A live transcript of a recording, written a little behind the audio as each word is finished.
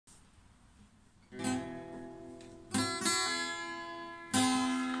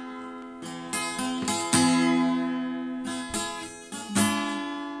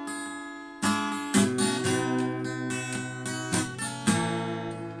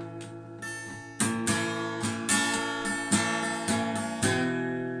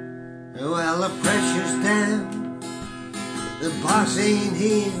Well, the pressure's down, the boss ain't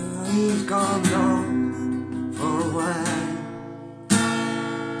here, he's gone gone for a while.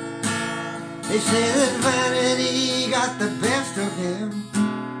 They say that vanity got the best of him,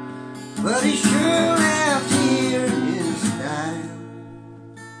 but he sure left here in style.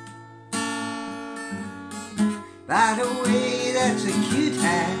 By the way, that's a cute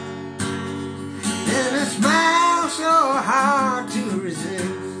hat, and a smile so hard to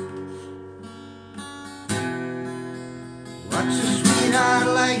resist. What's a sweetheart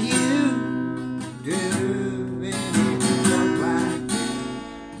like you doing in a world like this?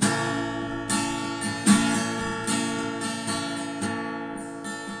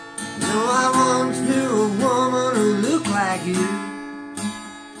 You know, I once knew a woman who looked like you.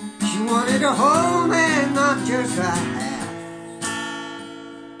 She wanted a whole man, not just a half.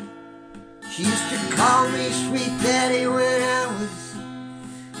 She used to call me sweet daddy when I was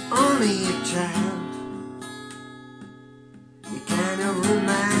only a child. You kind of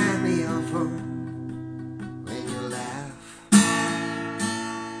remind me of her when you laugh.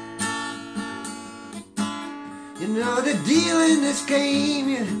 You know the deal in this game,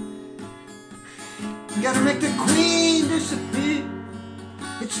 you gotta make the queen disappear.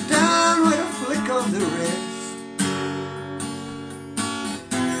 It's done with a flick of the wrist.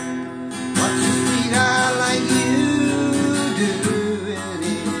 What's a sweetheart like you doing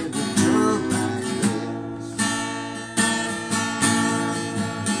in a world like this?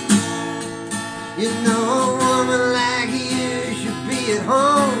 You know a woman like you should be at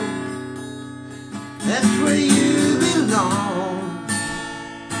home. That's where you belong.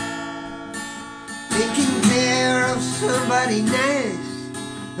 Taking care of somebody nice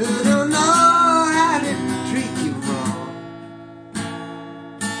who don't know how to treat you wrong.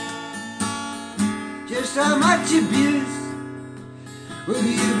 Just how much abuse will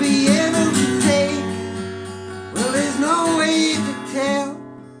you be able to take? Well, there's no way to tell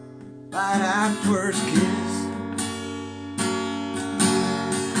by our first kiss.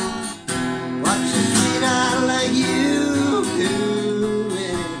 What's a sweetheart like you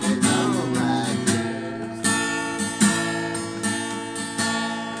doing in a home like this?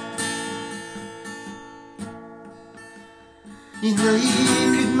 You know you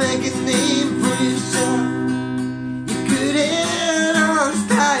could make a name for yourself. You could hear those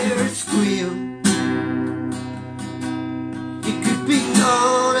tires squeal. You could be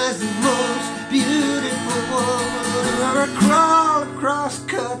known as the most beautiful woman, or crawl across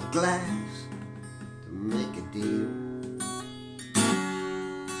cut glass to make a deal.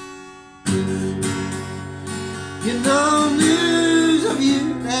 You know news of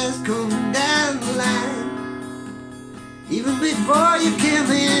you has come down the line, even before you came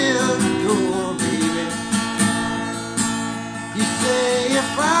in the door, baby. You say your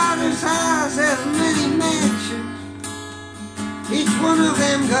father's house has many mansions, each one of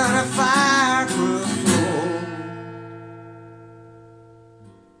them got a fireproof floor.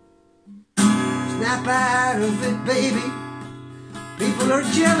 Snap out of it, baby. People are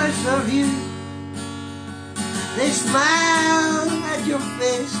jealous of you. They smile at your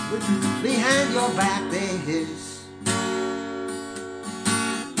face, but behind your back they hiss.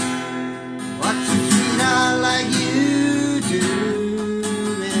 What's a sweetheart like you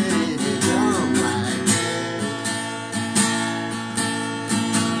doing in a home like this?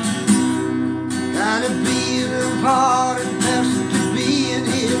 Gotta be an important person to be in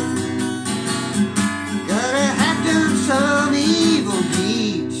here. Gotta have done some evil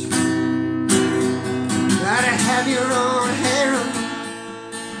deeds. Gotta have your own harem.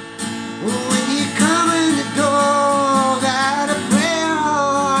 When you come in the door, gotta pray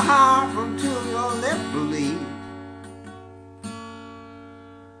or harp until your lip bleed.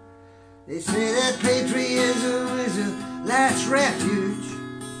 They say that patriotism is a last refuge,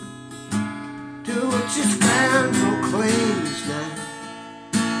 to which a scoundrel claims now.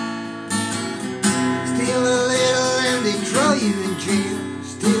 Steal a little and they throw you in jail.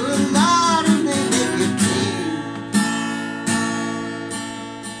 Steal a